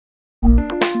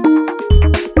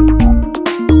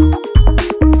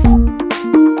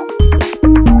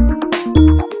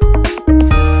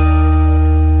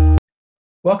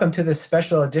Welcome to this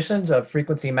special edition of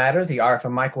Frequency Matters, the RF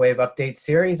and Microwave Update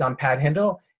Series. I'm Pat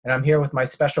Hindle, and I'm here with my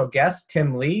special guest,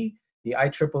 Tim Lee, the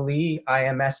IEEE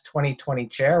IMS 2020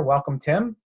 Chair. Welcome,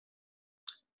 Tim.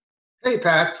 Hey,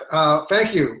 Pat.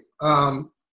 Thank you. I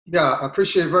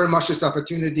appreciate very much this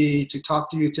opportunity to talk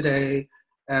to you today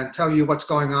and tell you what's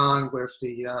going on with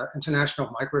the International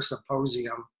Micro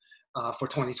Symposium for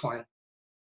 2020.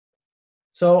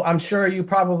 So I'm sure you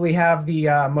probably have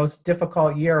the most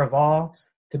difficult year of all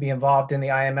to be involved in the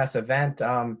IMS event.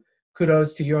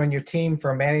 Kudos to you and your team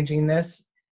for managing this.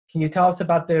 Can you tell us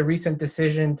about the recent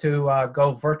decision to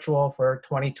go virtual for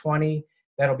 2020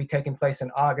 that'll be taking place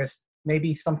in August?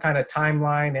 Maybe some kind of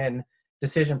timeline and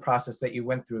decision process that you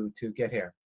went through to get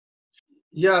here.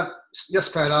 Yes,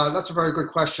 Pat, that's a very good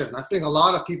question. I think a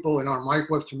lot of people in our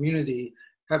microwave community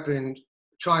have been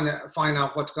trying to find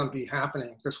out what's going to be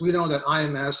happening, because we know that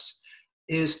IMS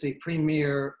is the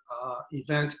premier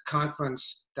event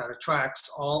conference that attracts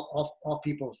all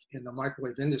people in the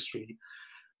microwave industry.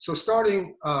 So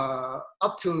starting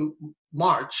up to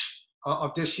March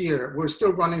of this year, we're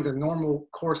still running the normal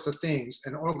course of things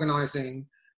and organizing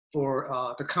for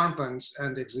the conference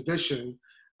and the exhibition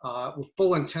with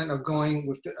full intent of going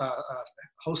with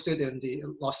hosted in the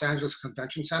Los Angeles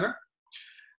Convention Center.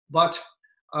 But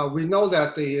we know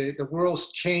that the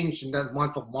world's changed in that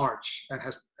month of March and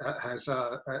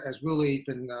has really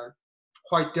been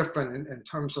quite different in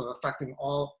terms of affecting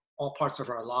all parts of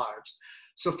our lives.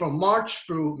 So from March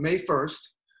through May 1st,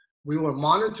 we were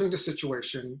monitoring the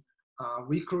situation.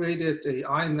 We created the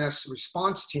IMS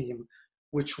response team,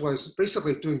 which was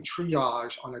basically doing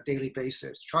triage on a daily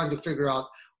basis, trying to figure out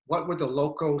what were the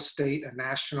local, state, and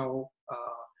national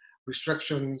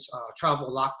restrictions,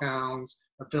 travel lockdowns,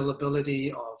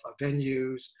 availability of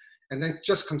venues, and then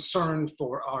just concerned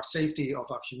for our safety of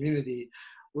our community.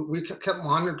 We kept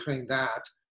monitoring that,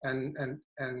 and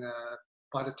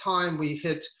by the time we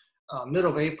hit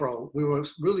middle of April, we were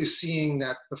really seeing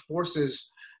that the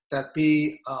forces that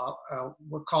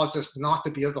would cause us not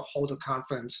to be able to hold a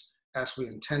conference as we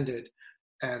intended,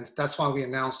 and that's why we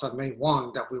announced on May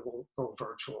 1 that we will go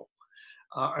virtual.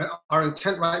 Our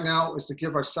intent right now is to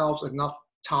give ourselves enough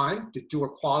time to do a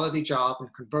quality job in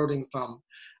converting from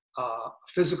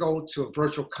physical to a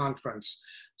virtual conference.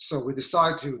 So we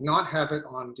decided to not have it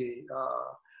on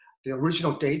the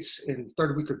original dates in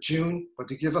third week of June, but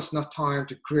to give us enough time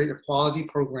to create a quality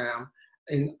program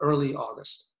in early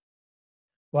August.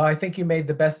 Well, I think you made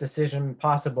the best decision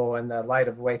possible in the light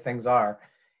of the way things are.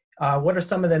 What are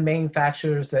some of the main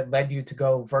factors that led you to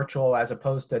go virtual as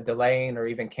opposed to delaying or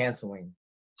even canceling?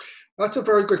 That's a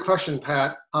very good question,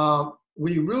 Pat.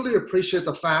 We really appreciate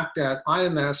the fact that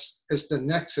IMS is the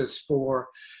nexus for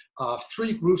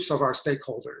three groups of our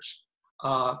stakeholders.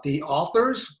 The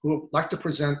authors who like to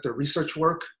present their research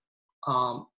work,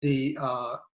 the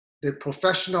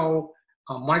professional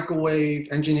microwave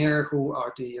engineer who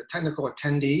are the technical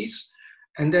attendees,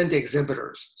 and then the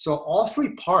exhibitors. So all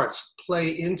three parts play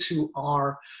into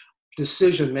our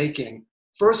decision making.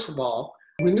 First of all,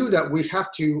 we knew that we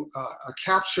have to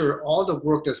capture all the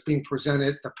work that's being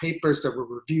presented, the papers that were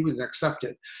reviewed and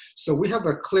accepted. So we have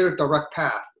a clear, direct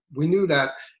path. We knew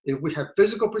that if we had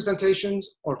physical presentations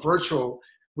or virtual,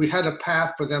 we had a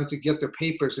path for them to get their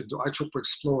papers into IEEE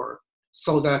Explorer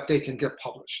so that they can get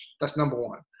published. That's number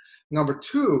one. Number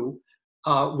two,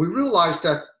 we realized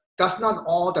that that's not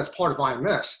all that's part of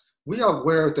IMS. We are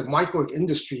where the microwave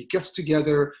industry gets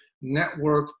together,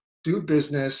 network, do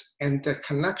business, and the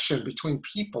connection between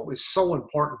people is so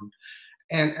important.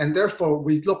 And therefore,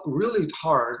 we look really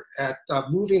hard at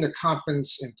moving the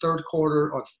conference in third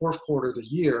quarter or fourth quarter of the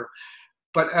year.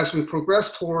 But as we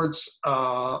progress towards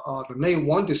the May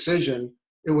 1 decision,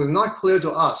 it was not clear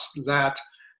to us that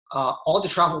all the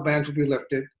travel bans would be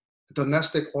lifted,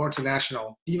 domestic or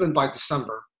international, even by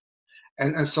December.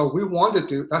 And so we wanted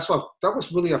to, that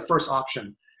was really our first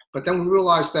option. But then we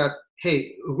realized that,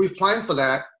 hey, we planned for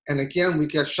that, and again, we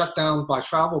get shut down by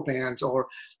travel bans, or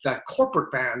that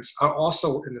corporate bans are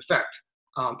also in effect,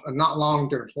 not allowing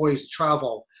their employees to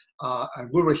travel. And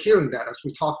we were hearing that as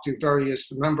we talked to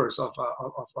various members of our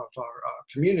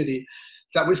community,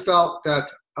 that we felt that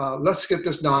let's get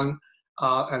this done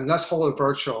and let's hold it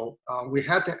virtual. We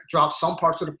had to drop some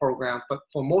parts of the program, but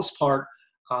for most part,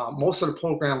 most of the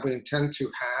program we intend to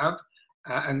have,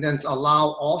 and then to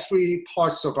allow all three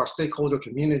parts of our stakeholder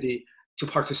community to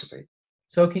participate.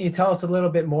 So can you tell us a little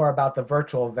bit more about the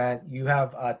virtual event? You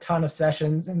have a ton of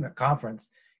sessions in the conference.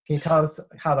 Can you tell us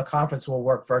how the conference will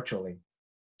work virtually?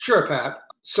 Sure, Pat.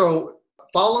 So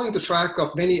following the track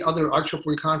of many other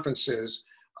IEEE conferences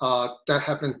that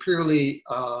have been purely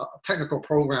a technical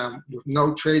program with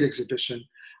no trade exhibition,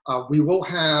 We will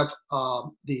have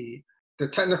the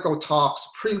technical talks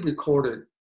pre-recorded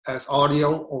as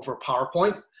audio over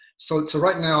PowerPoint. So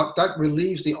right now, that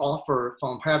relieves the author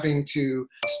from having to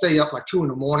stay up like 2 in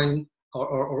the morning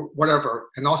or whatever,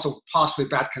 and also possibly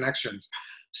bad connections.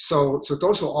 So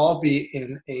those will all be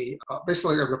in a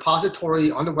basically a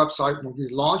repository on the website. When we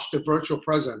launch the virtual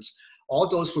presence, all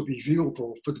those will be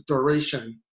viewable for the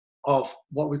duration of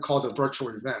what we call the virtual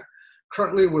event.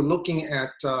 Currently, we're looking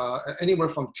at anywhere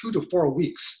from 2 to 4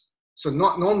 weeks. So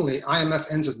not normally,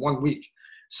 IMS ends in 1 week.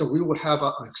 So we will have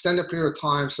an extended period of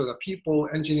time so that people,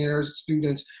 engineers,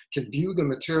 students can view the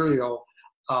material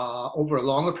over a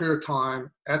longer period of time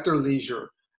at their leisure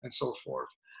and so forth.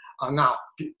 Now,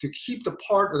 to keep the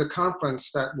part of the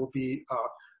conference that will be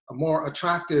more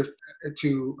attractive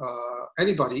to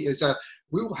anybody is that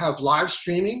we will have live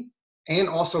streaming and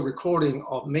also recording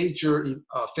of major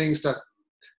things that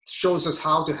shows us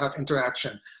how to have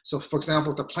interaction. So for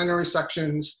example, the plenary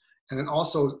sections, and then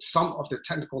also some of the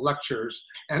technical lectures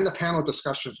and the panel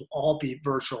discussions will all be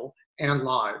virtual and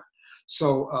live.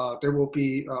 So there will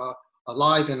be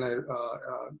live in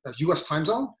a US time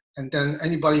zone, and then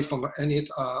anybody from any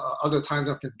other time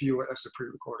zone can view it as a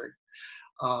pre-recording.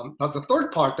 Now the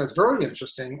third part that's very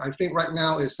interesting, I think right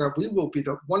now, is that we will be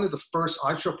one of the first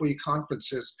IEEE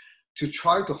conferences to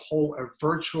try to hold a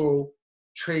virtual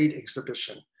trade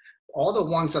exhibition. All the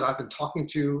ones that I've been talking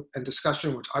to and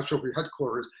discussion with IEEE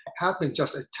headquarters have been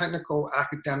just a technical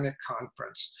academic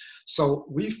conference. So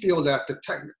we feel that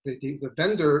the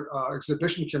vendor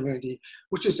exhibition community,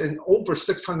 which is in over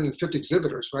 650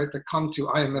 exhibitors, right, that come to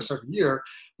IMS every year,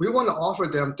 we want to offer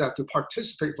them that to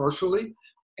participate virtually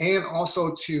and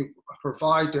also to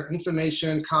provide their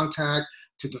information, contact,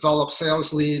 to develop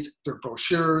sales leads, their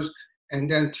brochures, and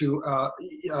then to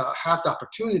have the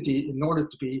opportunity in order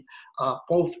to be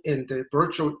both in the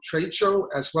virtual trade show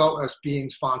as well as being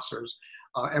sponsors.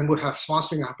 And we'll have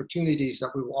sponsoring opportunities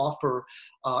that we will offer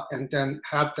and then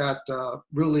have that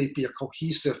really be a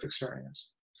cohesive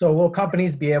experience. So will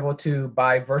companies be able to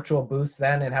buy virtual booths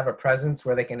then and have a presence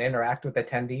where they can interact with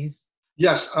attendees?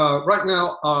 Yes, right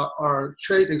now our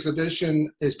trade exhibition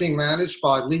is being managed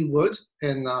by Lee Wood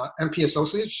and MP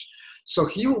Associates. So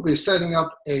he will be setting up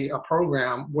a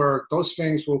program where those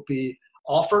things will be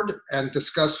offered and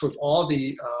discussed with all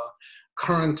the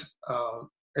current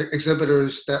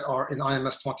exhibitors that are in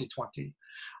IMS 2020.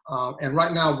 And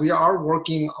right now we are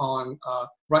working on,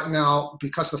 right now,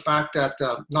 because the fact that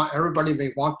not everybody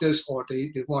may want this or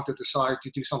they want to decide to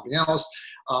do something else,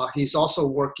 he's also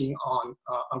working on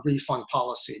a refund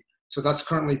policy. So that's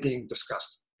currently being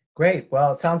discussed. Great.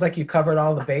 Well, it sounds like you covered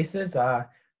all the bases.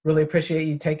 Really appreciate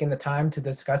you taking the time to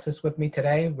discuss this with me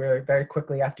today. We're very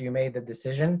quickly after you made the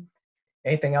decision.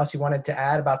 Anything else you wanted to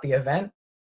add about the event?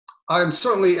 I'm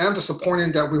certainly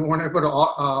disappointed that we weren't able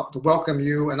to welcome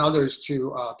you and others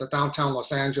to the downtown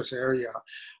Los Angeles area.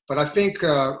 But I think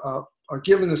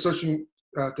given the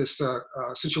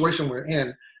situation we're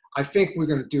in, I think we're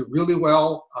going to do really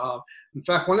well. In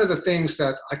fact, one of the things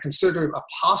that I consider a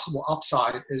possible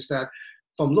upside is that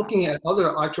from looking at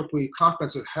other IEEE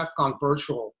conferences that have gone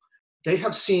virtual, they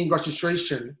have seen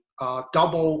registration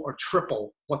double or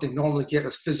triple what they normally get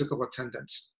as physical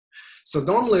attendance. So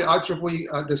normally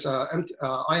IEEE, this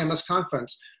IMS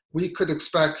conference, we could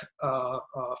expect a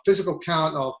physical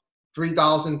count of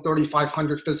 3,000,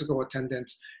 3,500 physical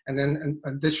attendance, and then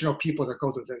additional people that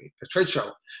go to the trade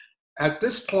show. At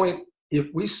this point, if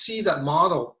we see that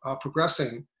model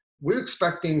progressing, we're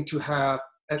expecting to have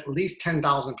at least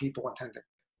 10,000 people attending.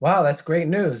 Wow, that's great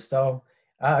news. So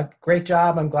great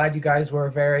job. I'm glad you guys were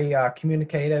very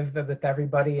communicative with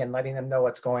everybody and letting them know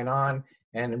what's going on.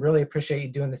 And really appreciate you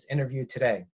doing this interview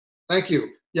today. Thank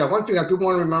you. Yeah, one thing I do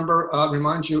want to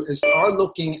remind you is we are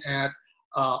looking at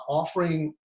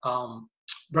offering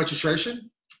registration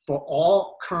for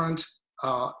all current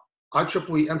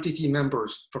IEEE MTT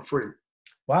members for free.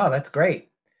 Wow, that's great.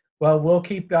 Well, we'll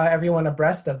keep everyone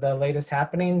abreast of the latest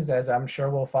happenings, as I'm sure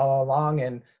we'll follow along,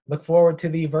 and look forward to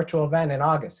the virtual event in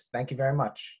August. Thank you very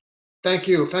much. Thank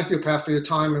you, Pat, for your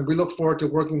time, and we look forward to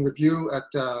working with you at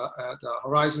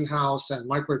Horizon House and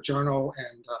Microwave Journal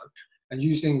and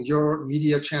using your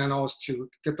media channels to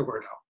get the word out.